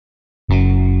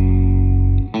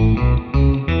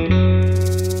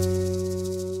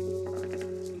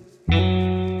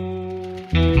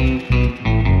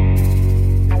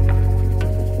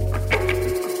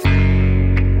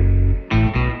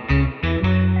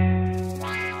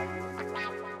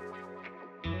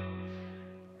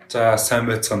За сайн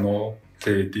байцгаана уу?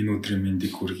 Тэгээд энэ өдрийн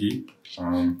мэндийг хүргэе.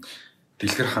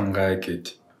 Дэлгэр хангай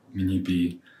гэд миний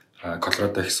би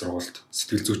Колорадо их сургуульд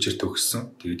сэтгэл зүйчээр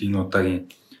төгссөн. Тэгээд энэ удаагийн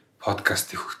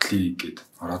подкастыг хөтлөе гэд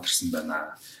ороод ирсэн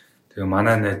байна. Тэгээ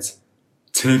манай найз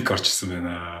Цэнк орж ирсэн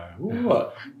байна.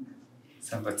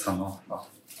 Сайн байцгаана уу?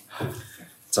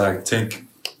 За Цэнк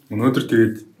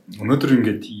өнөөдөр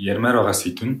ингээд ярмаар байгаа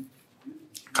сэдв нь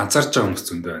ганцаарч байгаа хүмүүс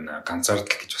зөндөө байна.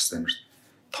 Ганцаардал гэж бас амар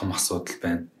том асуудал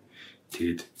байна.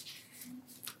 Тэгээд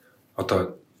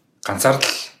одоо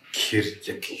ганцаардал гэхээр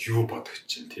яг юу бодож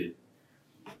чинь тий.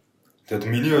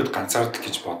 Тэгээд миний хувьд ганцаардал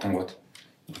гэж бодонгууд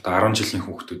одоо 10 жилийн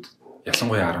хүүхдүүд,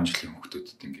 ялангуяа 10 жилийн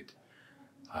хүүхдүүдэд ингээд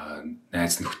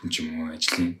найз нөхдөд ч юм уу,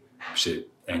 ажлын бишээ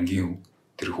ангийн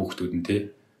тэр хүүхдүүд нь тий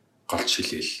голч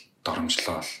шилээл,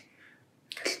 доромжлол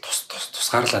ингээл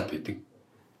тусгаарлаад байдаг.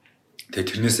 Тэгээд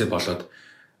тэрнээсээ болоод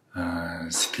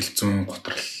сэтгэл зүйн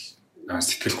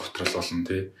сэтгэл готрол болон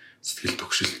тий сэтгэл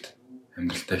төгшөлт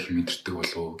амьдралтай их мэдэрдэг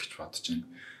болов гэж бодож байна.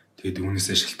 Тэгээд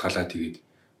үүнээсээ шалтгаалаад тэгээд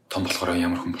том болохоор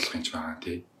ямар хүн болох юм ч байгаа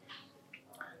тий.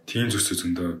 Тийм зүйлс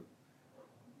зөндөө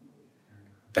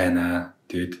байна.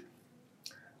 Тэгээд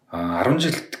 10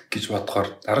 жил гэж бодохоор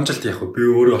 10 жилд яг би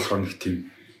өөрөө болохоор нэг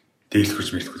тийм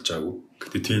дээлхэж мэлхүүлж байгаагүй.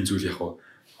 Гэтэ тийм зүйл яг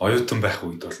оюутан байх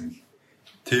үед бол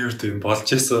тийм болж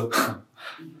исэн.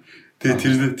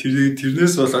 Тэгээд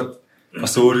тэрнээс болоод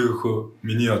бас өөрийнхөө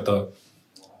миний одоо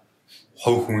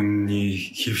хов хүний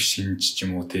хэв шинж ч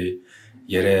юм уу те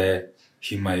яриа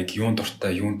химайг юун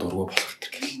дуртай юун дургүй болох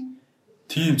гэх юм.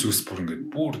 Тийм зүйлс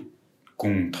бүр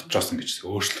гүн дотроос ингэж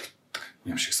өөрчлөгддөг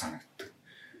юм шиг санагддаг.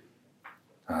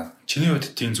 Чиний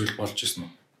хувьд тийм зүйл болж ирсэн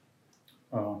үү?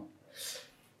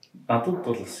 Надад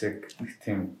бол бас яг нэг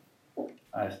тийм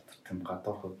тийм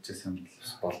гадуур хөвжсэн юм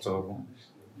болж байгаагүй.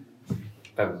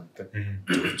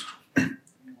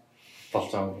 Болж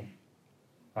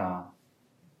байгаа.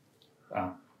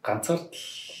 Ганцаард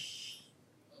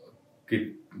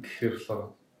гэхээр л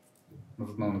нэг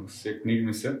яг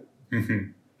нийгмээсээ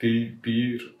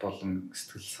биер болон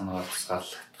сэтгэл санаагаар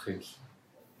тусгаарлагдахыг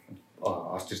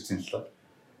орж ирсэн л ба.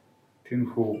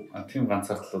 Тийм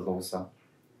ганцаардал бол уусаа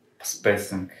бас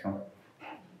байсан гэх юм.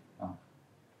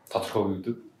 Тодорхой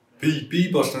үедээ би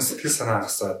болон сэтгэл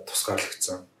санаагаас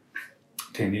тусгаарлагдсан.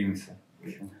 Тийм нийгмээсээ.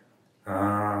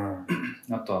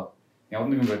 Одоо ямар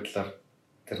нэгэн байдлаар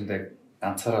тэрэндээ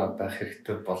ганцаараа байх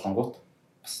хэрэгтэй болонгууд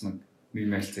бас нэг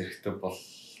мэйл зэрэгтэй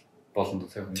болно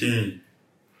тийм.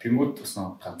 Тэнгүүд бас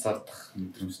ганцаардах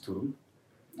мэдрэмж төрөв.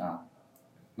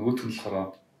 Нөгөөх нь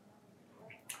болохоор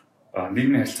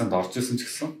нийгмийн харилцаанд орж исэн ч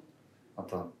гэсэн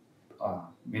одоо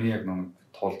миний яг нэг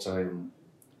туулж байгаа юм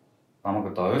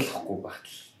намайг одоо ойлгохгүй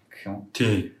багтал гэх юм.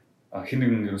 Тийм. Хэн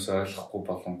нэгэн ерөөсөй ойлгохгүй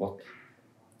болонгууд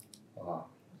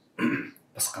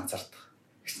бас ганцаардах.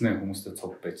 Хэцнээ хүмүүстэй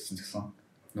цуг байжсэн ч гэсэн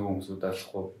нөгөө хүмүүсүүд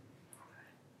ойлгохгүй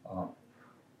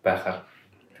байхаар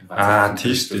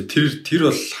тийм шүү дээ. Тэр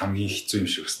бол хамгийн хэцүү юм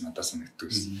шиг бас надад санагддаг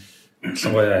гэсэн.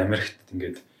 Ялангуяа Америкт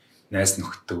ингээд найз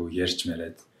нөхдөд ярьж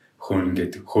мараад хөөн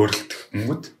ингээд хөөрөлдөх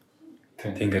хүмүүс.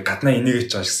 Тэг ингээд гаднаа энийг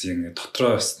хийж байгаа гэсэн юм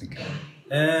дотроо бас нэг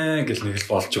гэл нэг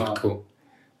л болж өгдөггүй.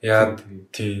 Яа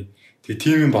тийм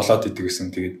юм болоод идэг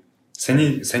гэсэн. Тэгээд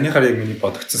санийхаар яг миний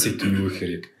бодогдсон сэдв юу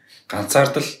гэхээр яг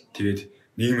ганцаардал тэгээд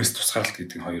нийгмээс тусгаарлалт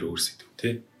гэдэг нь хоёр өөр сэдв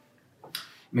тий.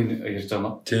 Миний ярьж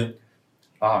байгаа нь тий.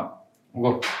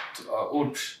 Өөр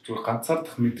биш зүгээр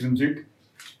ганцаардах мэдрэмжийг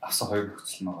авсан хоёр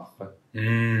нөхцөл байгаа байхгүй.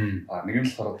 Нэг нь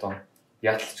болохоор одоо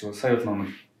яатлч сая бол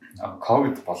нэг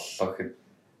ковид боллоо гэхэд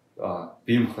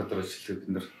бие махбодоор шилдэг бид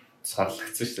нар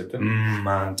тусгаарлагдсан шүү дээ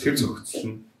тий. Тэр нөхцөл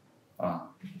нь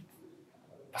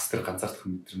бас тэр ганцаардах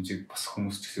мэдрэмжийг бас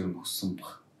хүмүүс ч гэсэн өссөн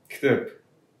баг. Гэхдээ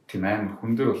тийм амар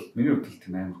хүн дээр бол миний хувьд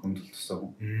тийм амар хүндэл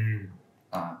тусаагүй.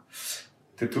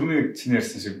 Тэгээ түрүүний чиний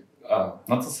ярьсан шиг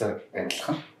надаас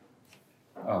адилхан.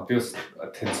 Би бас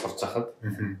тэнд сурч байхад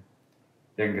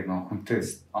яг ингэ нэг хүнтэй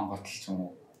онгойтол ч юм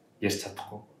уу ярьж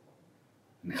чадахгүй.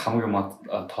 Нэг хамгийн мод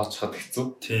тооцоход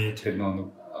хэцүү. Тэр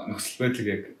нэг нөхцөл байдлыг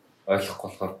яг ойлгохгүй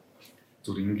болохоор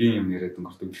зүр энгийн юм яриад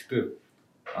өнгөрдөг. Гэхдээ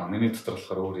миний дотор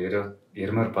болохоор өөр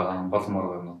ярмаар байгаа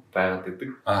болмоор юм байгаад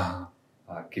идэг.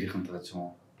 Гэрийнхэнтэй ч юм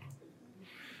уу.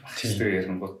 Тэр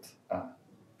ярангууд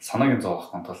санаагийн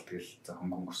зовоохын тулд тэгэл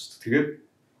хөнгөнгөрч. Тэгээд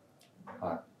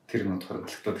тэр нэг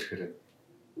тохиолдолтой ирэхээр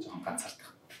жоохон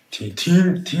ганцаардах.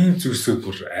 Тийм зүйлсүүд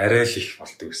бүр арай л их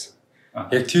болдог гэсэн.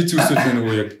 Яг тийм зүйлсүүд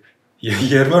нөгөө яг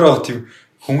ярмаар байгаа тийм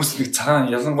хүмүүс нэг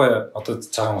цагаан ялангуяа одоо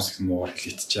цагаан хүмүүс юм уу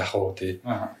хэлээч яах вэ тий.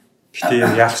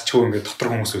 Гэтэ яах ч хөө ингээд дотор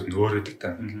хүмүүсүүд нь өөр байдаг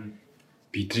та.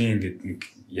 Бидний ингээд нэг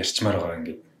ярьчмаар байгаа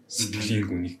ингээд сэтгэлийн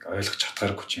гүнийг ойлгож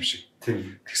чадхааргүй юм шиг.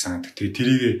 Тийм. Тэг санагдав. Тэгээ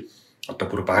тэрийг одоо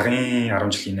бүр багын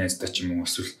 10 жилийн найзтай ч юм уу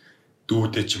эсвэл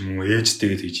дүүтэй ч юм уу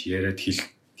ээжтэйгээ тэгж яриад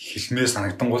хэлмээ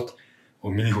санагдангууд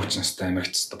миний хүүч настай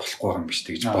Америкчтай болохгүй байгаа юм биш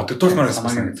тэгж бодогдуулмаар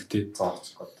санагддаг тий.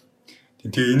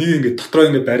 Тэгээ энийг ингээд дотроо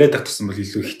ингээд бариад тагтсан бол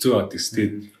илүү хэцүү байдаг ш.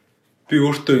 Тэгээд би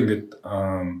өөртөө ингээд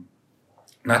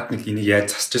наад нэг энийг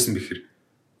яаж засчихсан бэ гэхээр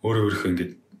өөрөө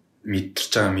ингээд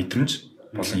мэдэрч байгаа мэдрэмж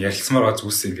болон ярилцмаар байгаа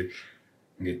зүйлс ингээд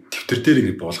твиттер дээр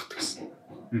ингээд буулгадаг гэсэн.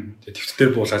 Тэгээ твиттер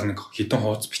дээр буулгаад нэг хитэн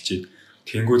хуудас бичээд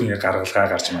тэнгүүд ингээд гаргалгаа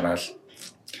гарч мараал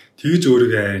тэгж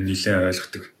өөрийгөө нэлээд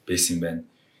ойлгодог байсан юм байна.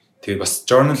 Тэгээ бас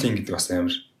journaling гэдэг бас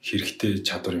амар хэрэгтэй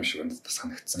чадвар юм шиг надад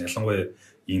санагдсан. Ялангуяа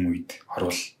ийм үед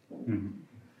хорвол.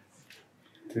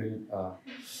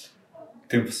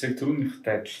 Тэгээ бас яг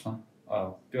түрүүнийхтэй адилхан.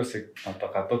 Би бас яг одоо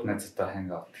гадаад найзтай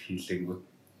хангаут хийлэнгүүд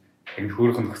яг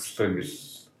хөөрхөн нөхцөлөө ингээл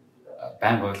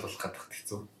байнга ойлгох гадах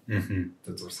хэцүү.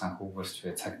 Тэгээ зүгээр санхүүгээрч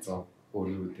бай цаг зав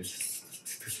өөрийн үдээс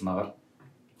сэтгэл санаагаар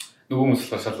нөгөө хүмүүс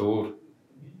болохоор шал өөр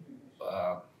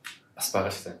бас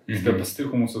байгаа шүү дээ. Тэгэхээр бас тэр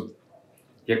хүмүүсүүд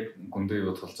яг гүндээ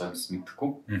юу тулж байгаа юм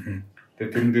мэдэхгүй.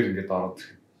 Тэгээ тэрэн дээр ингээд ороод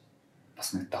бас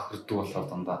нэг тохирдог болохоор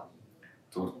дандаа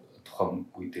зүгээр тухайн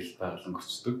үедэл байгаль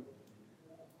өнгөрчдөг.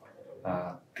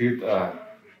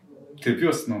 Тэгээд би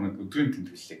бас нэг өдрийн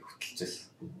тэмдэглэлийг хөтэлжсэн.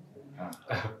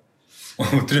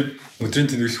 Өдрийн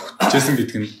тэмдэглэл хөтэлжсэн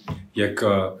гэдэг нь яг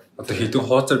одоо хэдэн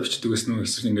хуудасаар бичдэг гэсэн үү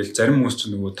эсвэл ингээд зарим хүмүүс ч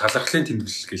нөгөө талархлын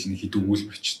тэмдэглэл гэж нэг хэдэн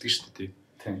өгүүлбэр бичдэг шүү дээ.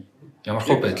 Тийм. Ямар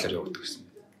хөө байдлаар явуулдаг гэсэн.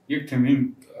 Яг тийм энэ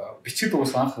бичиг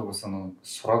дуус анх угсаа нэг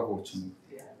сураагүй ч юм.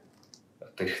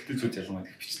 Одоо эргэжүүд ялангуяа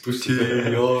их бичдэг шүү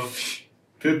дээ. Йоо.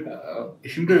 Тэгэд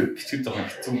эхэндээ бичиг жоохон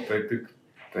хэцүү байдаг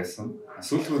байсан.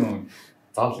 Сүүлдээ нэг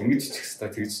заавал ингэж бичих хэрэгтэй,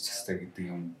 тэгж бичих хэрэгтэй гэдэг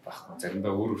юм байхгүй.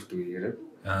 Заримдаа өөр өөртөө яриад.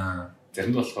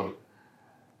 Заримдаа болохоор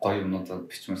гоё юмнуудад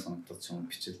бичмээр санагдаад ч юм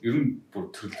бичээд. Ер нь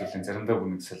бүр төрлөлийн заримдаа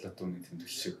бүр нэг салатууны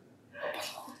тэмдэглэл шиг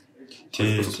болох.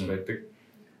 Тийм байдаг.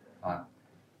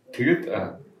 Тэгээд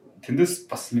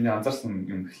тэндээс бас миний анзаарсан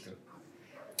юм гэхэлээ.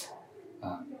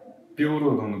 Би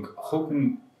өөрөө нэг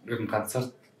хогн ер нь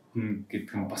ганцаар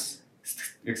гэдэг нь бас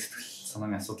сэтгэл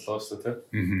санааны асуудал байна шүү дээ.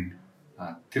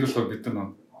 Тэр болохоор бид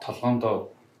нар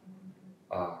толгоондоо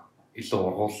илүү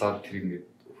ургуулад тэр ингээд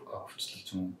өвчлөлч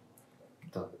юм.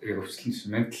 Одоо яг өвчлөлч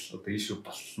ментал одоо ишүү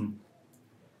болсон.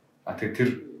 Тэгээд тэр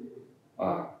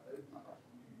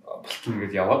болтон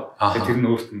ингээд яваад тэгээд тэр нь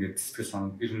өөрт нь ингээд сэтгэл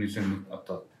санаа ер нь нэлээд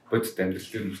одоо бодит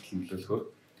амьдрал дээр нөлөөлөх нөлөөлөхөөр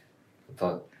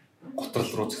одоо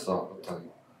готрол руу ч гэсэн одоо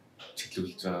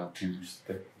чиглүүлж байгаа тийм юм шүү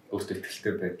дээ. Өөртөө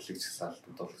ихтэй байдлыг ч гэсэн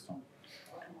алдаад болох юм.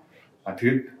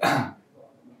 Тэгээд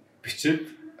бичээд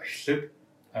эхлээд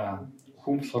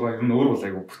хүн болохоор ер нь өөр бол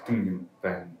айгу бүтэн юм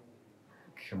байна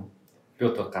гэх юм. Би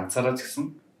одоо ганцаараа ч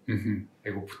гэсэн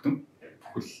айгу бүтэн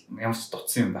бүхэл ямар ч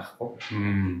дутсан юм байхгүй.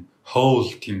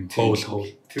 Whole тийм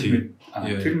whole тийм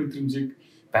тэр мэдрэмжийг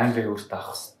байнга өөртөө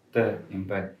авах хэрэгтэй юм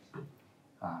байна.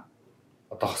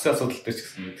 Одоо хосын асуудал дээр ч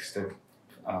гэсэн гэдэг чинь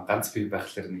ганц бие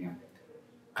байхлаар нэг юм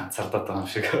ганцаардаад байгаа юм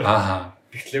шиг.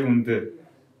 Тэгэхээр үндэ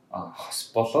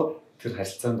хос болоод тэр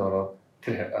харилцаанд ороод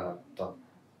тэр одоо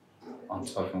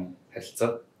онцгой хүн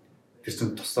харилцаад тэр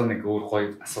чинь тусдаа нэг өөр гоё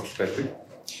асуудал байдаг.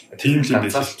 Тийм л юм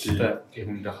байна шүү дээ. Тийм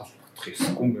үндэ холбогдох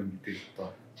ёсгүй юм гэдэг одоо.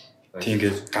 Тийм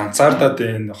ингээд ганцаардаад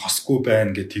энэ хосгүй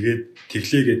байна гэ тэгээд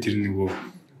тэглээгээ тэр нөгөө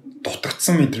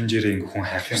дутагдсан мэдрэмжээрээ ингээ хүн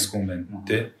хайх ёсгүй юм байна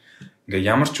тий. Ингээ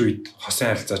ямар ч үед хосын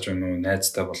харилцаач байна уу,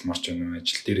 найзтай болморч байна уу,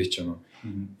 ажил дээрээ ч байна уу.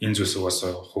 Энэ зүйлс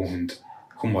угаасаа хүн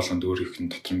болгонд өөр их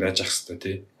дотор нь байж ах хэвээр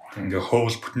тий. Ингээ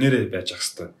хоол бүтнээрээ байж ах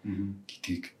хэвээр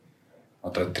гэдгийг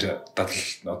одоо тэр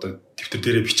одоо твиттер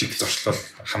дээрээ бичих зуршлал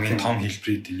хамгийн том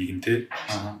хэлбэрийн нэг юм тий.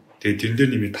 Тэгээд тэрэн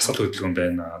дээр нэмээд тасал хөдөлгөөн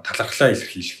байна. Талархлаа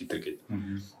илэрхийлэх гэдэг гээд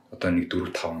одоо 1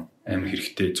 4 5 амар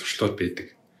хэрэгтэй зуршлууд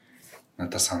байдаг.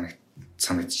 Надад саналаа.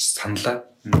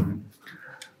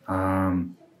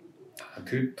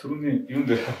 Тэр түрүүний юм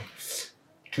дээр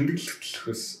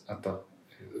тэмдэглэлтээс одоо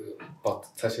бод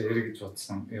цаашаа ярих гэж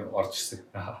бодсон орж ирсэн.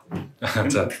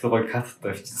 За тэгтээ гоё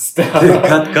каттай авчихсан.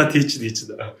 Кат хийж.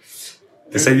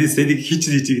 Тэгээд сэдийг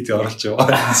хийж гэдэг оруулж яваа.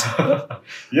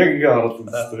 Яг ингэ оруулсан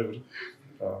гэсэн.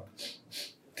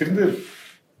 Тэрнээ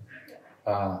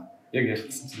яг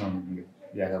ярьсан чинь нэг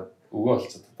яг өгөө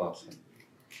олцоод байгаа.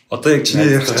 Одоо яг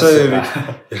чиний ярих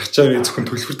чаавыг зөвхөн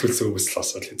төлөвлөр төлсөн үгс л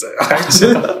асуул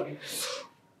заяа.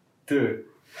 Тэ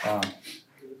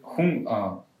хүн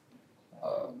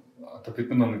одоо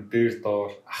бид нар нэг дээр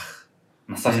доор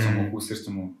насаар ч юм уу хүүсэр ч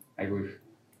юм уу айгүй их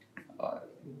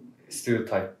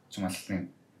стереотип ч юм алхны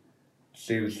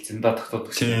левел зэндаа тогтоод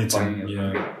байгаа юм.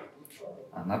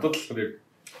 Надад л хэрэг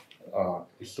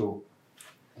илүү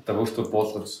одоо өөртөө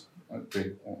буулгаж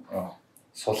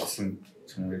суулгасан ч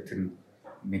юм уу тэр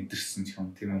мэдэрсэн ч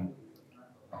юм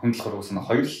хүн болохоор уусна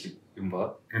хоёр юм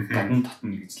ба гадна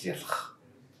татна гэж л ялах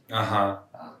Аха.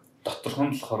 Доторх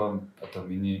нь болохоор одоо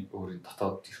миний өөрийн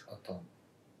дотоод одоо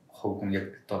хувь хүн яг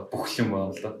одоо бүх юм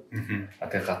байна л да.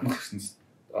 Тэгээ гаднах ертөнцид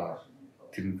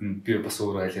тэрэнд нь би бас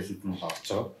өөр айл алд нь орж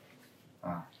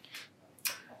байгаа.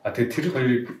 Тэгээ тэр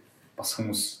хоёрыг бас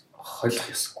хүмүүс хойлох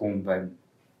ёсгүй юм байна.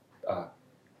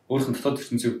 Өөрийнх нь дотоод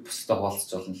ертөнцийг бусдад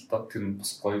хуваалцаж болно л да. Тэр нь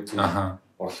бас гоё зүйл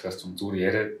урлагаас ч зүгээр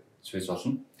яриад байж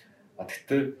болно.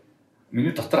 Гэхдээ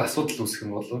миний дотор асуудал үүсэх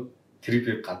юм бол тэрийг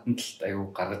би гадна талд аюу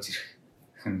гаргаж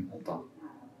ирэх нь одоо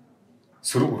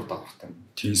сөрөг үр дагавартай юм.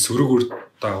 Тийм сөрөг үр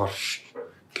дагавар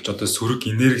гэж одоо сөрөг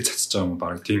энерги цацж байгаа юм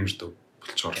баг тийм л дөө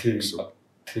болчоор гэсэн.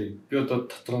 Тийм. Би одоо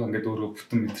дотроо ингээд өөрөө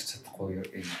бүтэн мэдэрч чадахгүй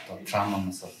юм одоо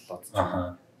драманаас болоод.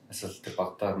 Эсвэл тэр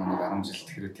багтаа нэг 10 жил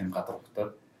тэгэхээр тийм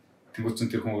гадаргуудаа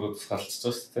тэнгуүцэн тэр хүн өөрөө тусгаалчихж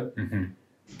байгаа шүү дээ.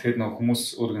 Тэгэхээр нэг хүмүүс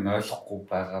өөрийг нь ойлгохгүй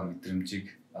байгаа мэдрэмжийг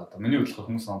одоо миний бодлохоор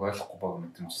хүмүүс нэг ойлгохгүй байгаа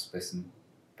мэдрэмж байсан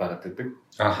байгаад байдаг.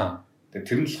 Тэгээ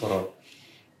тэр нь болохоор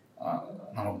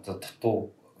намайг одоо дутуу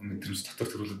мэдрэмж дотор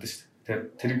төрүүлээд шүү дээ. Тэгэхээр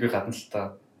тэрийг би гадна талдаа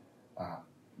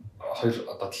хоёр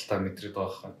одоо талдаа мэдрээд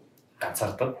байгаа хэрэг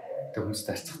ганцаардаг. Тэг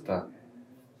хүмүүстэй харьцахдаа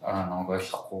намайг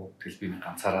ойлгохгүй тэгэл би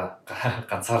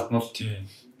ганцаардмал.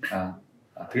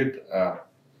 Тэгээд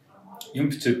юм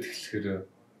бичээд эхлэхээр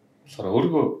болохоор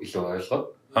өөрийгөө илүү ойлгоод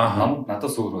намайг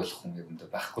надаас өөр ойлгох юм юм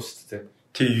байхгүй шүү дээ.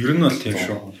 Тийм ер нь бол тийм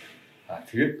шүү.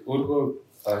 Тэгээд өөрийгөө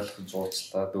ойлгож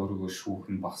уучлаад өөрийгөө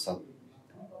шүүхэн багсаад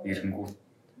ирэнгүүт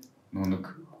нэг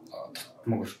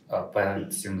тотмог байгаад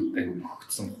юмтай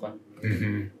нөхцсөн байна.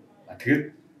 Тэгээд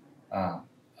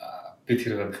би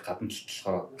тэрээр гадна талд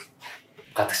болохоор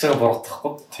гадагшаа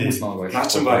боротохгүй хүмүүс намайг ойлгох. Наа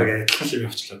ч баг адилхан юм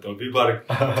явчлаа дөө. Би баг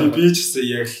би ч гэсэн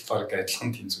яг баг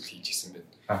адилхан тийм зүйл хийж исэн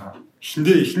байна.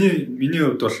 Эхний миний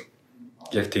хувьд бол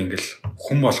яг тийм ингээл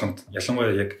хүн болгонд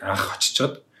ялангуяа яг анх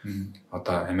очичоод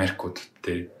одоо Америкууд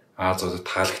те Азиуд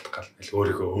таалагдах гал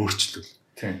өөрийгөө өөрчлөл.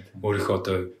 Тийм. Өөрийнхөө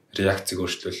одоо реакцийг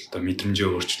өөрчлөл, одоо мэдрэмжээ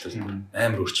өөрчлөл,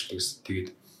 амар өөрчлөл гэсэн. Тэгээд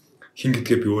хин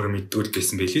гэдгээ би өөрөө мэддгүүл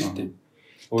байсан байлээ л дээ.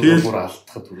 Өөрөө бүр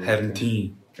алдахад үрээ. Харин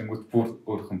тийм. Тэнгүүд бүр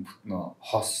өөрхөн бүтнөө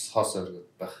хос оргид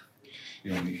байх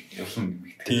юм явсан юм.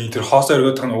 Тийм тэр хос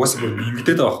оргид байгаа нь угаасаа бүр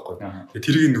нэмэгдээд байгаа байхгүй. Тэгээд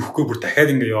тэрийг нөхгүй бүр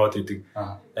дахиад ингээ яваад идэг.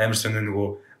 Амар сонио нөгөө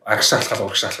аргашаа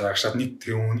алхаад нэг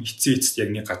тэгүн эцэст яг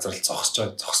нэг газар л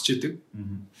зогсож идэг.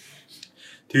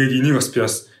 Тэгээд энийг бас би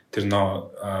бас тэр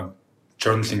нөө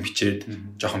journaling бичээд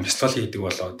жоохон бясалгал хийдэг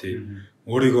болоо тийм.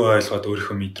 Өөрийгөө ойлгоод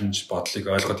өөрийнхөө мэдрэмж бодлыг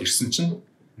ойлгоод ирсэн чинь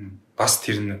бас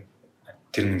тэр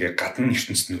нэгээ гадна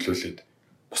ертөнцид нөлөөлөд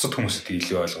бусад хүмүүсийг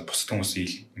илүү ойлгоод бусад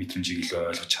хүмүүсийн мэдрэмжийг илүү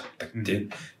ойлгож чаддаг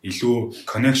тийм. Илүү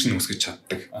connection үүсгэж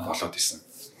чаддаг болоод исэн.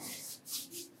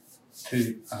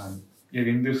 Тэг яг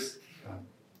энэ дээрс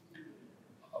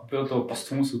би одоо бас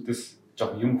хүмүүсүүдээс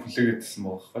жоохон юм хүлээгээдсэн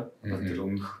байгаа байхгүй. Одоо тэр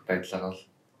өмнөх байдлаараа л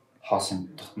хоосон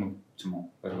тотмог ч юм уу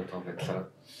баригдаад байгаа байдлаараа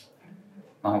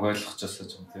намайг ойлгочихсон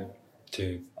ч юм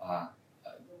тийм.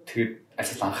 Тэгээд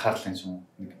ажил анхаарлын ч юм уу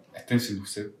нэг attention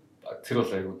хүсээд тэр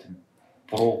бол айгуу тийм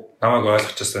буруу намайг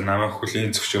ойлгочихсон намайг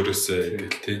хүлийн зөвшөөрөөсэй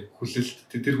гэл тийм. Хүлээлт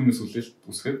тэр хүнээс хүлээлт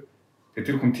үсгээд тэгээд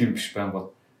тэр хүн тийм биш байна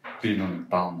бод би нэг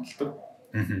даун болдог.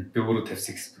 Би өөрөө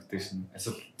тавьсан expectation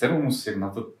эсвэл зарим хүмүүс яг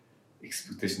надад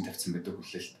expectation тавьсан байдаг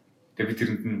хүлээлт. Тэгээд би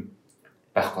тэрэнд нь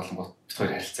байхгүй болонгот бид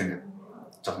хоёр харилцаа ингээд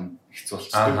жоохон хэцүү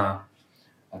болчихсон.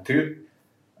 Тэгээд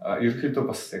ерөнхийдөө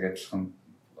бас яг адилхан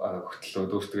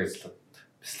хөтлөөд өөртөө ажиллаад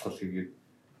бясалгал хийгээд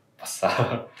бас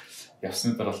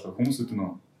явсны дараа л хүмүүсүүд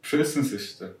нөө presence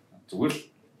шүү дээ. Зүгээр л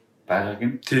байгааг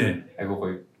нь айгуу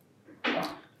гоё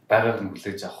байгааг нь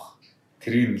хүлээж авах.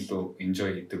 Тэрийг илүү enjoy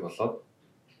хийдэг болоод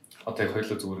одоо яг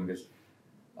хоёулаа зүгээр ингээл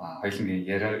хоёулангийн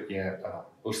яриа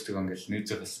өөрсдөө ингээл нээж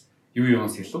байгаас юу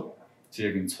юунаас илүү чи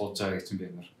яг энэ сууж байгааг чинь би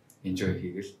амар enjoy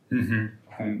хийгээл.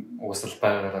 Хүн уусал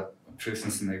байгаараа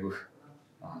presence нь айгуу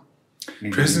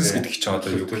presence гэдэг чинь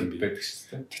одоо юу юм бэ? Байдаг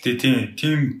шүү дээ. Гэтэ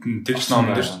тийм тэгш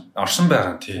ном дээр оршин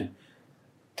байгаа тийм.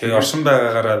 Тэгээ оршин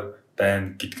байгаагаараа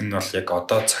байна гэдэг нь бол яг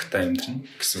одоо цагтаа амьдрна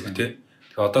гэсэн үг тийм.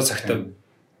 Тэгээ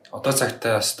одоо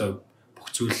цагтаа өстой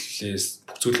бүх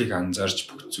зүйлийг анзаарч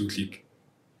бүх зүйлийг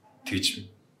тэгж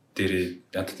дээрээ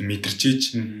ядад мэдэрч ийж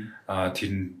тэр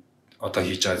нь одоо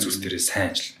хийж байгаа зүйлс дээрээ сайн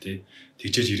ажил тийм.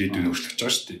 Тэгжээж ирээдүйн өөрчлөгдөж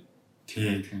байгаа шүү дээ.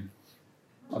 Тийм.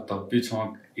 Одоо би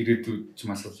чамайг ирээдүйд ч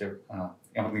масал яг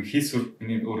ямар нэг хийсвэр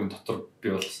миний өөрийн дотор би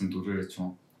болгосон дүрээр ч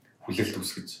юм хүлээлт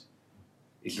үүсгэж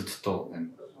илүү дутуу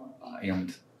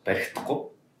юмд баригдахгүй.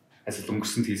 Эсвэл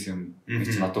өнгөрсөнд хийсэн юм нэг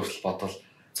ч надад хүртэл бодвол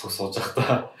цог сууж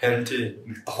байхдаа харин тийм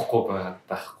нэг тоохгүй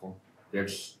байхгүй. Яг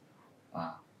л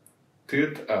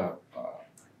тэгэд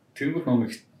тэрмэд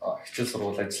нэг хичээл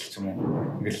сургууль ажиллаж юм уу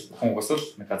ингээл хүн угсаал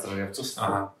нэг газараар явж байгаа шүү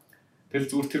дээ. Тэгэл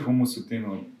зүгээр тэр хүмүүсүүдийн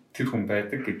тэр хүн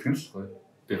байдаг гэдэг нь л гоё.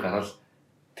 Би гараал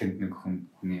тэнд нэг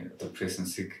хүний одоо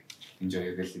presence-ыг enjoy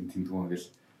хийгээл энэ тэндгүүн гэл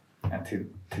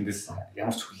тэндээс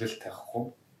ямар ч хүлээлт тавихгүй.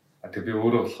 Тэгээ би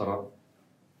өөрөө болохоор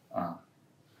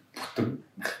бүтэн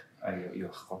юу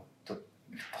байхгүй.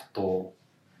 Дутуу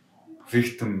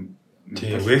victim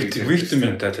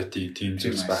mentality тийм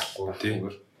зүйлс байхгүй тий.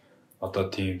 Одоо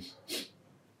тийм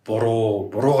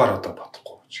буруугаар одоо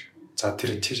бодохгүй. За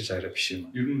тэр арай биш юм.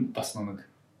 Ер нь бас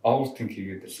нэг overthink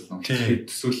хийгээд байсан.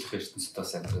 Төсөөлөх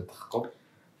ертөнцөөс амьдраад байхгүй.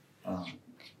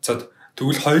 За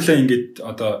тэгвэл хоёулаа ингээд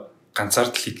одоо ганцаар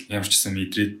л ямар ч гэсэн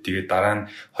мэдрээд тэгээд дараа нь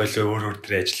хоёулаа өөр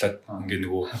дээр ажиллаад ингээд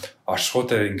нөгөө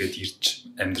оршихуудаар ингээд ирж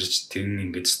амьдрч тэр нь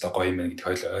ингээд өстой гоё юм байна гэдгийг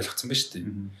хоёулаа ойлгоцсон байна шүү дээ.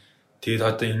 Тэгээд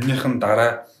одоо эннийхэн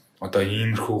дараа одоо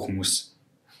иймэрхүү хүмүүс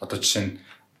одоо жишээ нь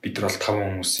бид нар бол 5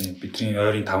 хүмүүсийн бидний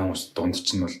ойрын 5 хүмүүс дунд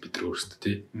чинь бол бид нар өөрсдөө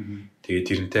тий. Тэгээд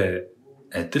тэрнтэй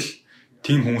адил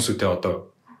тийм хүмүүсүүдээ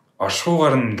одоо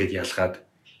оршихуугаар нь ингээд ялгаад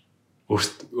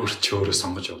өөртөө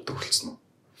сонгож явдаг болсон уу?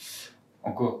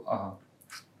 Үгүй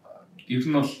ер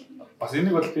нь бол бас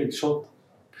энийг бол би шууд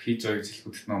хийж байгаа гэж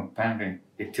хэлэхэд нөө байнгын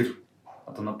тэр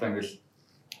одоо надад ингээл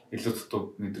илүү дутуу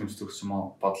мэдрэмж төгс юм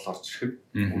аа бодол орж ирэхэд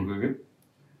үргээгээд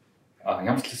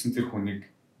ямар ч хэлсэн тэр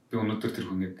хүнийг би өнөөдөр тэр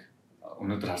хүнийг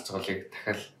өнөөдөр харж байгаа л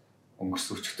дахиад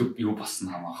өнгөрсөн өчигдөр юу болсон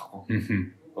хамаахгүй.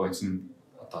 Өөчн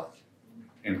одоо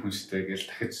энэ хүн штэй гэж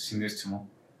дахиж шинээр ч юм уу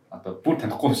одоо бүр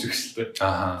танихгүй юм шиг шүү дээ.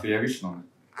 Тэг яг л нөө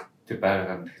тэр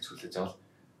байгаагаар дахиж хүлээж авал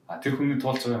тэр хүний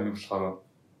туулж байгаа юм болохоор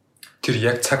тэр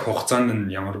яг цаг хугацаанд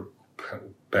нь ямар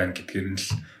байна гэдгээр нь л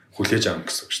хүлээж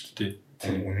авах гэсэн үг шүү дээ.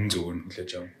 Тийм үнэн зөвөр нь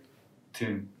хүлээж авах.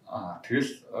 Тийм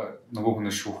тэгэл нөгөө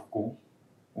хүнээ шүүхгүй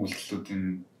үйлдэлүүдийн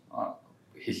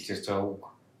хэлж ярьж байгаа үг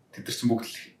тэд нар чинь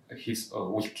бүгд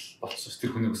үйлдэл болчихсон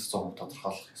тэр хүний бас 100%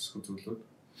 тодорхойлох хэсэг зүйлүүд.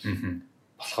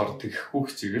 Болохоор тэгэхгүй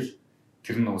хичээгэл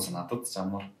тэр нь уус надад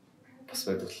замаар бас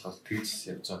байдаг болохоор тэгж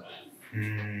явж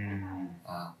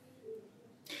байгаа.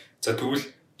 За тэгвэл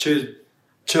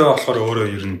чи болохоор өөрөө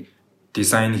ер нь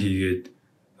дизайн хийгээд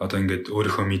одоо ингээд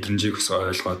өөрийнхөө мэдрэмжийг бас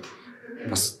ойлгоод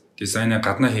бас дизайнаа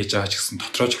гаднаа хийж байгаа ч гэсэн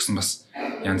дотроо ч гэсэн бас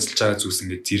янзлж байгаа зүйлс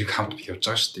ингээд зэрэг хамт явж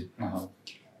байгаа шүү дээ.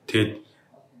 Тэгээд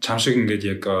чам шиг ингээд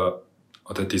яг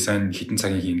одоо дизайн хитэн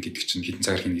цагийн хийн гэдэг чинь хитэн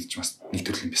цагаар хийн гэж бас нэг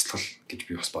төрлийн бясалгал гэж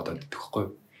би бас бодоод байдаг байхгүй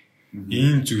юу?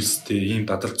 Ийм зүйлстэй ийм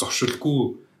дадал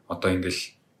зовшилгүй одоо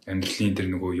ингээл амьдралын тэр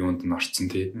нөгөө юунд нь орцсон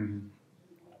тий.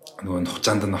 Нөгөө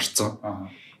нухчаанд нь орцсон.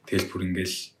 Тэгэл бүр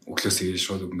ингээл өглөөсөө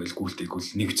шууд ингээл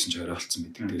гүйлдээгүүл нэг үтсэн ч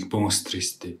оролцсон байдаг. Тэгэл бөөн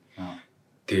стресстэй.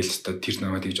 Тэгэл одоо тэр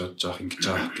намайг тэгж бодож байгаа ингэж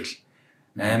байгаа гэл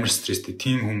амар стресстэй.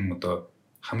 Тийм хүн одоо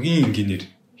хамгийн энгийнээр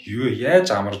юу яаж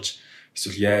амарж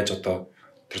эсвэл яаж одоо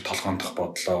тэр толгоондох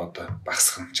бодлоо одоо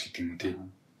багсах юм ч гэдэг юм тий.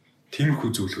 Тиймэрхүү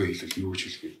зөвлөгөө хэлвэл юу гэж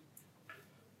хэлэх вэ?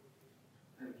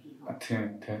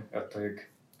 Тийм одоо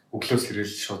яг өглөөс ирэл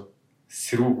шууд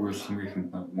сэрүүг үйл хамгийн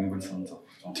ихэнд мөнгөн цаан зовх.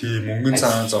 Тийм мөнгөн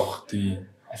цаан зовх тийм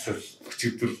эсвэл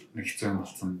өчигдөр нэг хэцүү юм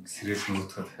болсон сэрээс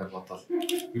нөгөөдхөө дахиад бодоод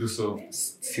ерөөсөө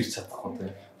сэрч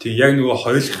чадахгүй тийм яг нөгөө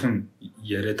хоёулынх нь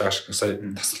яриад байгаа шиг сая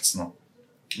тасалдсан уу?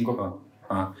 Ингээ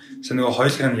сая нөгөө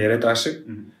хоёулынх нь яриад байгаа шиг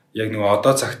яг нөгөө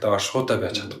одоо цагтаа оршихуудаа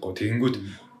байж чадахгүй тэгэнгүүт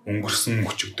өнгөрсөн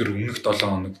өчигдөр өмнөх 7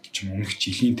 хоног ч юм өмнөх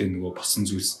жилийн дээр нөгөө болсон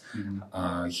зүйлс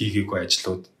хийгээгүй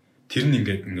ажлууд тэр нь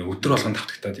ингээд өдөр болгон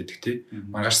тавтагтаад идэг тий.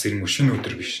 Маргааш сэрэн өшин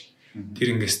өдөр биш.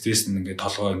 Тэр ингээд стресс нь ингээд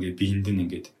толгой ингээд биеинд нь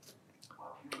ингээд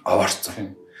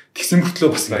аваарцсан. Тэгсэн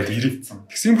мөртлөө бас ингээд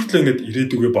ирээдсэн. Тэгсэн мөртлөө ингээд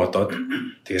ирээдүгээ бодоод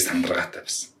тэгээ сандрагаатай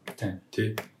байсан.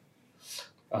 Тий.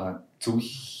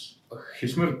 Зүйл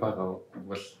хэлмэр байгаа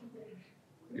бол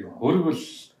өөрийгөө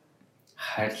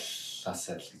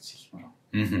хайрлаасай л гэж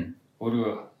хэлмээр.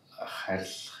 Өөрийгөө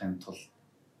хайрлахын тулд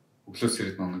өглөөс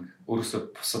ирээд нэг өөрөөсөө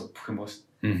бусад бүх юм боош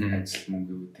ажил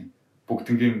мөнгө үүдийн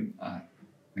бүгднгийн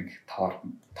нэг 5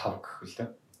 гэх л да.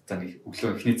 За нэг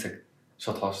өглөө эхний цаг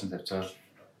шууд хоошин тавьж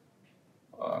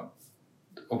байгаа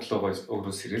өглөө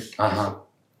өөрөө сэрэл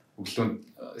өглөө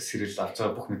сэрэл авч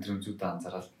байгаа бүх мэдрэмжүүдээ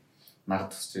анзаараад нар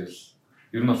тусчихвэл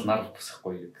ер нь бол нар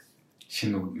босхгүй яг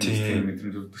шинэ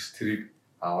мэдрэмжүүд биш тэрийг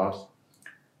аваад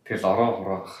тэгэл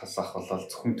ороо хасах болол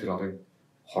зөвхөн тэр орыг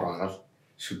хураагаал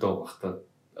шүдөө багтаад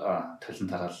талент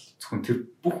тараал зөвхөн тэр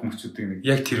бүх мөчүүдийг нэг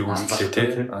яг тэр үйлдэлээ тий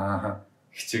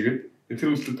хичээгээд тэр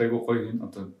үйлдэлд айгуу гоё юм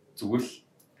одоо зүгээр л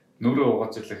нөрөө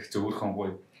угааж ялах зөвхөн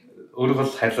гоё өөрийгөө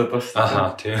л хайлаад байна шүү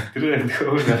дээ тэр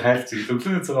өөрийгөө хайлж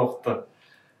өглөөний цагаа ухтаа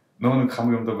нэг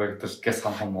хамгийн өндөө байгдал газ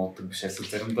хамхан муудаг биш эсвэл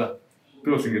заримдаа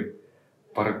би бол ингээд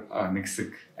баг нэг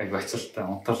хэсэг айгуу ачаалттай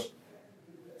унтал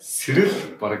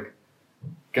сэрэл баг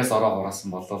газ ороо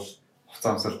хураасан болол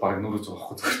хуцаа амсал баг нүрэ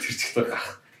зоохоо зөвхөн тэр чигтээ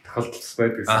гарах тохиолдол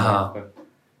байдаг гэсэн.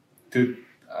 Тэр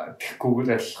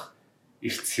тэгхгүйгээр аль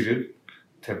эрт сэрээд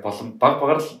тэг болон баг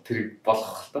багаар л тэрийг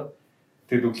болгох л та.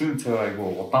 Тэгээд өглөөний цай айгу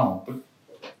удаан ундаг.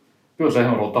 Би бол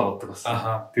амар удаан ундаг бас.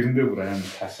 Тэрэндээ бүр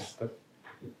амар таашаалтай.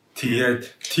 Тэгээд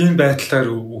тийм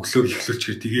байдлаар өглөөг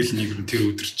эхлүүлчихээ тэгээл нэг юм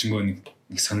тэр өдөржингөө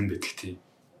нэг сонин байдаг тий.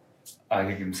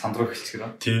 Яг юм сандруу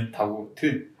эхэлчихэрээ. Тийм. 5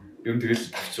 тий. Ер нь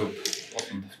тэгэл тавчуу,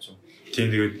 олон тавчуу.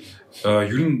 Тийм тэгээд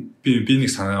ер нь би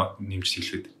нэг санаа нэмж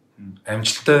хэлэхэд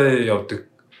амжилттай явдаг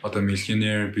одоо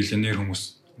миллионер, биллионер хүмүүс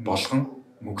болгон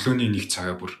өглөөний 1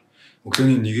 цагаа бүр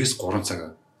өглөөний 1-ээс 3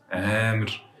 цагаа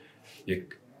амар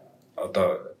яг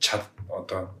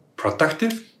одоо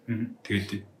productive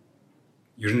тэгээд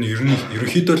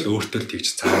ерөнхийдөө л өөртөө л тэгж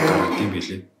цагаа гаргад юм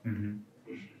билээ.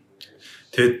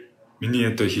 Тэгээд миний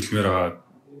одоо хэлмээр байгаа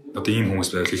одоо ийм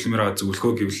хүмүүс байвал хэлмээр байгаа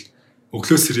зөвлөгөө гэвэл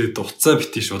өглөөс ирээд уцаа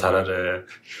битгий шууд хараарай.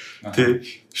 Тэ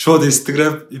шууд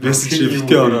Instagram, Messenger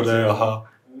битгий ороорой.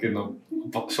 Гэнэ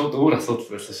шууд өөр асуудал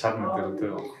байсан шарны дээр тэ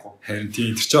болохгүй. Харин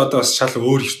тийм тэр чи одоо бас шал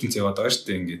өөр ертөнц яваад байгаа шүү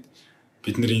дээ ингээд.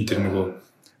 Бидний тэр нөгөө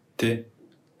тэ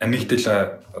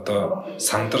амигдал одоо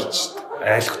сандарч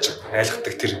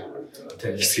айлгадаг тэр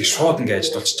хэсгийг шууд ингээд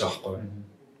ажилуулчих байгаа байхгүй.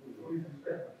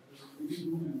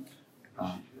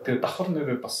 Тэгээ давхар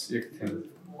нэрээ бас яг тийм.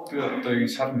 Тэгээ одоо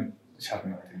энэ шарны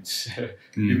тийм жишээ.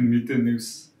 Ер нь мэдээ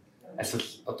нэвс асал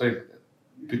одоо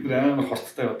бид нар амар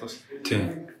хорттой яваад байгаа шүү.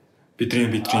 Тийм.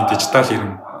 Бидний дижитал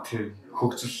ирэн тийм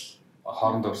хөгжил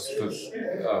хооронд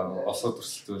өрсөлдөөл осоод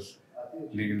өрсөлдөөл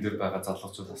нийгэмдэр байгаа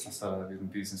залуучууд аснасаа ер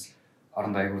нь бизнес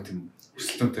хооронд аягүй тийм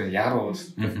өрсөлдөөнтэй яруу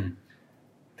шүү.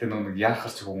 Тэр нэг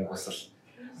яахарч хүмүүс бас л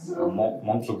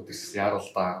Монгол үгдээс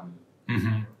яруулдаа.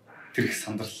 Тэр их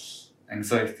сандрал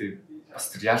anxiety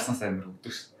бас тэр яарснаас амар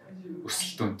өгдөг шүү.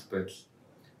 Өрсөлдөөнт байдал.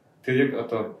 Тэгээ яг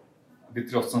одоо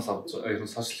бидний утаснаас авч ер нь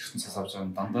сошиал ертөнцөөс авч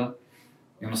байгаа дандаа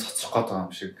юмс хоцрох гээд байгаа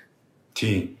юм шиг.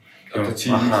 Тийм. Одоо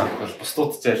чи бол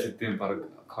бусдууд зайлшгүй баг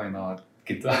coin аваад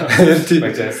гэдэг. Тийм.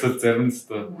 Բայց эсвэл зарим нь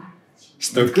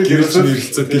сток гэрч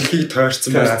нэрэлцээ дэлхийг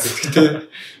тойрсон байх тийм.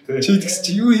 Чи тэгс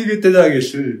чи юу хийгээд байгаа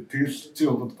гээл. Тэгэл чи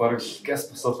өгд баг газ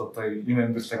босоод одоо энэ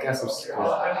амьдралаа газ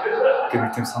өрсөлдөхгүй.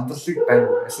 Гэнэ тийм сандралыг байна.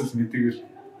 Эсвэл мэдээгээр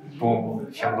бом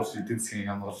хямрал эдийн засгийн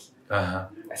хямрал.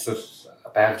 Эсвэл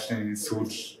байгалийн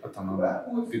сүүл одоо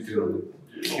бидний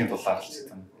дэлхийн дулаарлж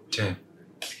байгаа. Тийм.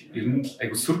 Ер нь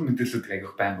айгу сүр мэдээлэлүүд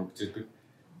айгу байн өгч байдаг.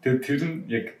 Тэгээд тэр нь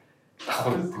яг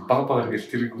давхар баг гэж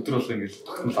тэрийг өдөр болго ингэж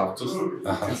тогтмол авч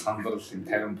байгаа. Тэр сандрал юм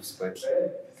 50 бус байдал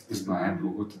гэсэн амар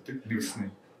өгөөддөг.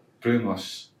 Нэгсний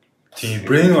brainwash. Тийм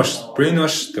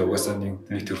brainwash гэдэг угаасаа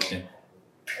нэг төрлийн.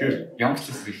 Тэгэхээр ямар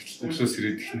ч зүйл их өглөөс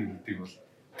ирээд ихний гэдэг бол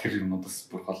тэр юмудаас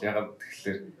бүр хол ягаад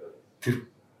тэгэхээр тэр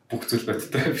бүх зүйл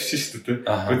бодтой биш шүү дээ.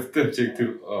 Бодтой хэмжээг тэр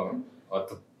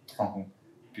одоо тухайн хүн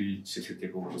би жишээлбэл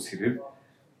яг өглөөс ирээд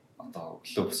одоо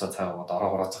өглөө бусаа цаагаад ороо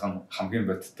гараад байгаа хамгийн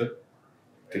бодтой.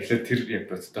 Тэгэхээр тэр яг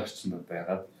бодтой орчинд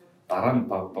байгаад дараа нь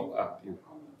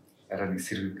арай нэг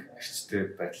сэрэг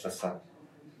арчтэй байдлаасаа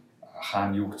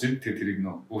хаана юу гэж тэрийг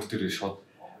нөө өөртөө шууд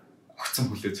огцон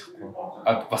хүлээж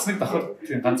авахгүй. Бас нэг давхар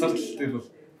тийм ганцаар тал дээр бол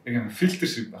яг юм фильтр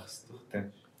шиг байх хэрэгтэй тийм.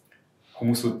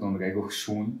 Хүмүүсүүд нэг айгүйх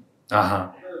шүүн.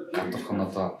 Гадуурх нь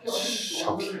одоо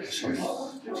шог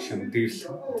юм дээл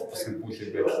бас нэг бүлэг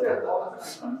байдалтай.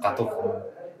 Гадуурх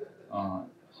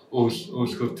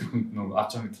өөлхөр тэр хүнд нэг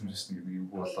аж ахуйн мэдрэмжсэн гэдэг юм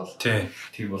болол.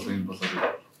 Тийм болов юм болов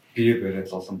бие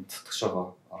бариад олонд төгшөөгөө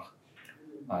орох.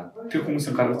 Тэр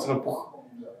хүмүүсийн гаргаж байгаа бүх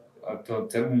одоо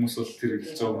зарим хүмүүс бол тэр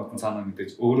хэлж байгаа юм цаанаа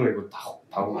мэдээж өөрөө айгуу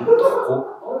тавхгүй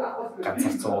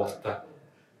ганцаар цоолтой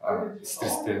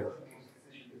стресстэй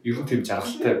ер нь тийм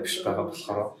жаргалтай биш байгаа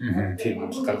болохоор тийм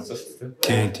хандлага гарч байгаа шүү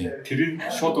дээ. Тийм. Тэрийг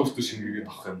шууд өөртөө шингээгээд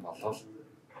авах юм болол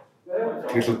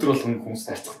тэгэл өдөр болгон хүмүүс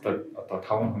харьцахтаа одоо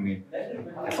 5 хүний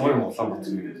ялангуяа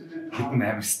Улаанбаатар хэдэн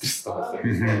амар стресстэй болоо.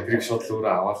 Тэрийг шууд л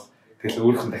өөрөө аваад тэгэл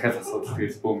өөрийнх нь дахиад асуудал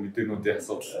тэгэл бөө мэдээнүүдийн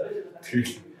асуудал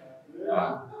тэгэл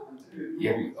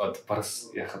яг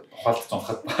барс яхад ухаалт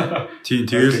зонхад. Тийм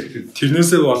тэгэл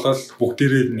тэрнээсээ болоод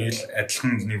бүгдээрээ нэг л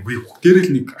адилхан нэг бүгдээрээ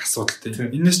л нэг асуудал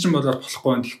тийм. Энэс чинь болоод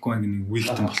болохгүй байх гэхгүй нэг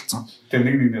үеигтэн болцсон.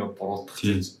 Тэгээ нэг буруудах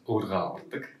гэж өөрөө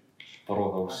авардаг.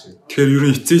 Буруугаа үүсээ. Тэгэхээр ер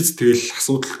нь эцээц тэгэл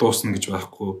асуудал дуусна гэж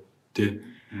байхгүй тий.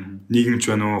 Нийгэмч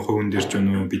байна уу, хувийн дэрж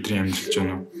байна уу, бидний амьдралч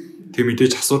байна уу. Тэг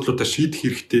мэдээж асуудлуудаа шийдэх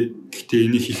хэрэгтэй. Гэхдээ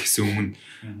энийг хийхээс өмнө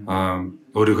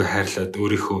өөрийгөө хайрлаад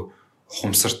өөрийнхөө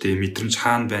хумсар тий мэдрэмж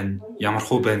хаана байна, ямар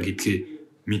хуу байна гэдгийг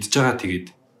мэдж байгаа тэгээд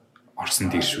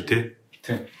орсон дээр шүү тий.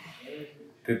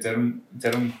 Тэгээд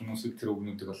зарим хүмүүсүүд тэр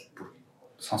үгнүүдийг бол бүр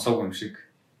сонсоогүй юм шиг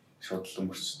шууд л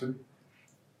өнгөрчдөг.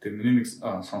 Тэгээд миний нэг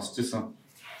сонсч ирсэн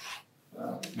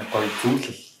нэг гоё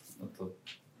зүйл одоо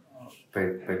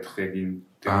байх яг юм.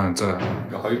 За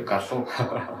хоёр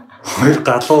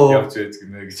галуу явж байж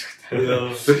гинэ гэж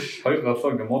хэлдэг. Хоёр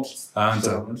галуу ингээ модалцсан.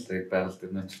 За яг байгаль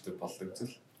дээр натуртай болдог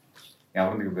зүйл.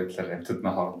 ямар нэгэн байдлаар амьтад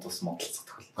маань хооронд тус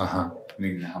модалцдаг. Аха.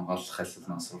 Нэг хамгаалах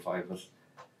хайслал survival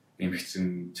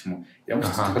эмхчин ч юм уу ямар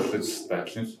ч технологи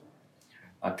байл нь.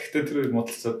 Тэгтээ тэр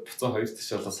модалцаад буцаа хоёр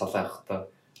тийш болоо салаа авахдаа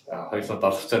хоёулаа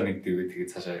далавчаар нэг дэвээ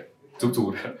тэгээд цаашаа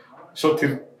зүгээр шууд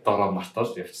тэр дороо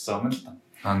мартаад явчихсан юм л та.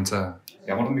 За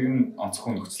ямар нэгэн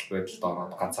онцгой нөхцөл байдалд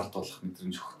ороод ганцаардуулах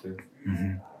мэдрэмж өгөхтэй.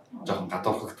 Жохон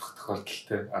гадуурлагдах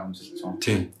тохиолдолтой 10 жил ч юм.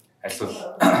 Тийм. Альсвал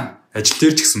ажил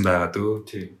дээр ч гэсэн байгаа дөө.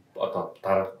 Тийм. Одоо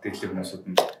дараа дэглэх хүмүүсүүд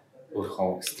нь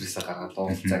өөрийнхөө стрессээ гаргаад лоо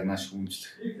загнаа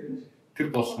шүүмжлэх. Тэр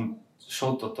болгонд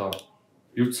шууд одоо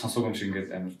юу ч сонсоогүй юм шиг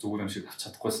ингээд амар зүгээр юм шиг авч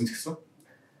чадахгүйсэн ч гэсэн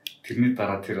тэрний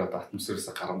дараа тэр одоо атмосфероос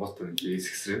гарангуйтай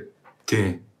эсгсрээ.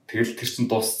 Тийм. Тэгэл тэр чинь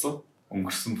дууссан,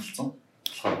 өнгөрсөн болсон.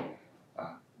 Тэгэхээр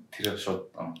тэр шууд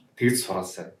тэгж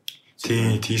сураасаа.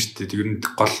 Тийм шүү дээ. Ер нь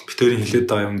гол битэрийн хэлээд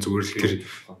байгаа юм зүгээр л тэр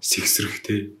сэгсрэх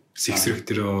тий. Сэгсрэх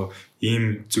тэр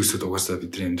ийм зүйлсүүд угаасаа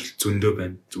бидний амьдрал зөндөө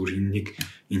байна. Зүгээр энэ нэг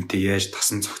энтэй яаж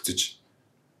тасан цогцож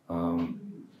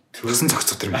тасан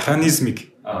цогцоо тэр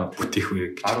механизмыг бүтээх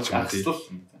вэ гэж юм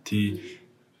тий.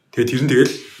 Тэгээд тэр нь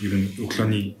тэгэл ер нь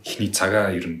өглөөний ихний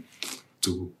цагаа ер нь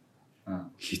зөв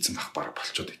хийцэн бах бараг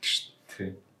болчиход байдаг шүү дээ.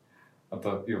 Тий.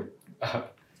 Одоо юу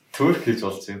төрх хийж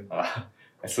болж байна.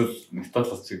 Эсвэл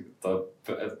металлоос чиг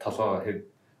толгой хэд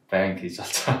банк хийж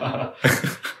болж байгаа.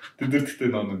 Тэр гэхдээ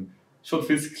нэг шууд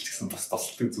физикл ч гэсэн бас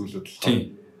тосолдог зүйлүүд л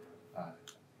тийм.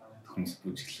 Хүмүүс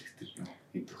бүжиглэх тэр юм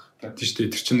хийдэг байна. Тийм шүү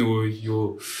дээ. Тэр чинь нөгөө юу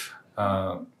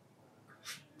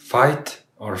fight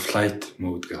or flight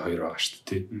mode гэх хоёр байгаа шүү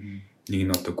дээ. Нэг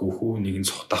нь одоо гүөхүү, нэг нь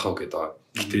цухтах уу гэдэг байгаа.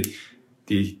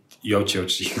 Гэтэ явж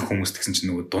ихэнх хүмүүс тэгсэн чинь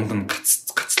нөгөө дунд нь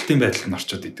гацалтын байдалд нь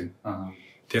орчод идэг.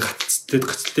 Тэгээ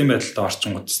гацалтын байдалд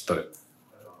орчингууд өстой.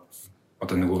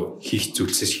 Одоо нөгөө хийх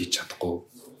зүйлсээс хийж чадахгүй.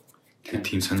 Тэгээ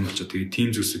тийм сонирмолчоо. Тэгээ тийм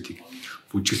зүйлсүүдийг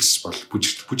бүжиглэж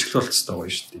бүжиглэл болцтой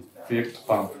гоё шүү дээ. Яг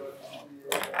тухайн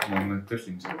моментал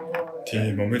enjoy.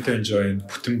 Тийм моментал enjoy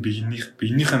бүтэн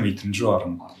биенийхээ мэдрэмж рүү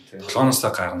орно.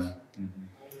 Толгооноосоо гарна.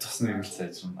 Цусны эрүүл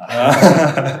сайжрна.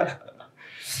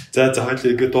 За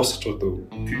хоёул ингэ дуусчих уу дөө.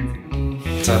 Тийм.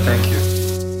 За thank you.